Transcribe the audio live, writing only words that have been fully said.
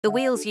The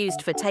wheels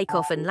used for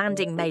takeoff and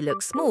landing may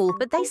look small,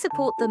 but they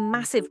support the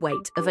massive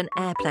weight of an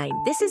airplane.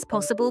 This is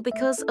possible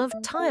because of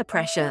tire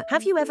pressure.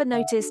 Have you ever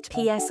noticed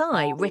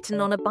PSI written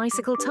on a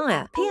bicycle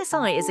tire?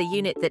 PSI is a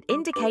unit that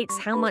indicates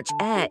how much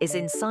air is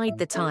inside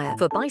the tire.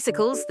 For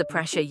bicycles, the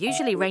pressure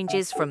usually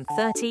ranges from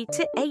 30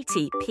 to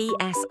 80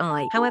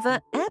 PSI. However,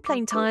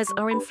 airplane tires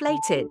are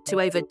inflated to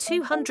over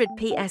 200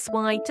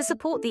 PSI to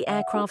support the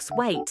aircraft's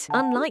weight.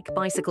 Unlike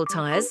bicycle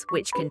tires,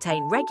 which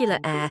contain regular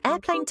air,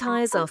 airplane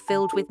tires are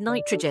filled with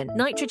nitrogen.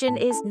 Nitrogen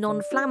is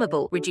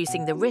non-flammable,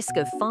 reducing the risk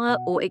of fire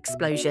or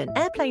explosion.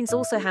 Airplanes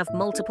also have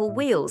multiple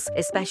wheels,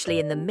 especially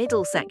in the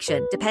middle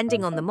section.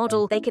 Depending on the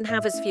model, they can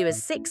have as few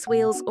as 6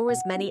 wheels or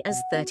as many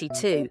as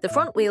 32. The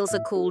front wheels are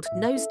called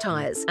nose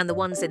tires, and the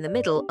ones in the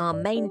middle are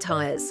main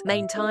tires.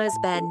 Main tires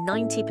bear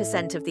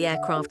 90% of the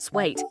aircraft's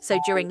weight, so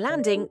during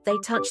landing, they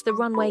touch the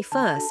runway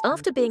first.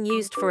 After being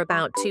used for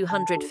about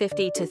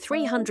 250 to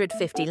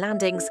 350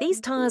 landings, these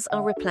tires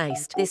are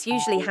replaced. This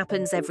usually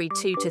happens every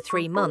 2 to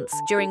 3 months,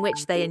 during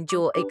which they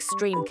endure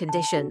extreme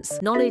conditions.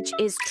 Knowledge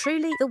is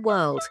truly the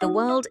world. The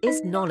world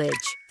is knowledge.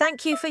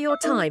 Thank you for your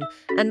time,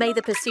 and may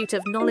the pursuit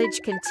of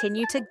knowledge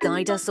continue to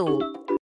guide us all.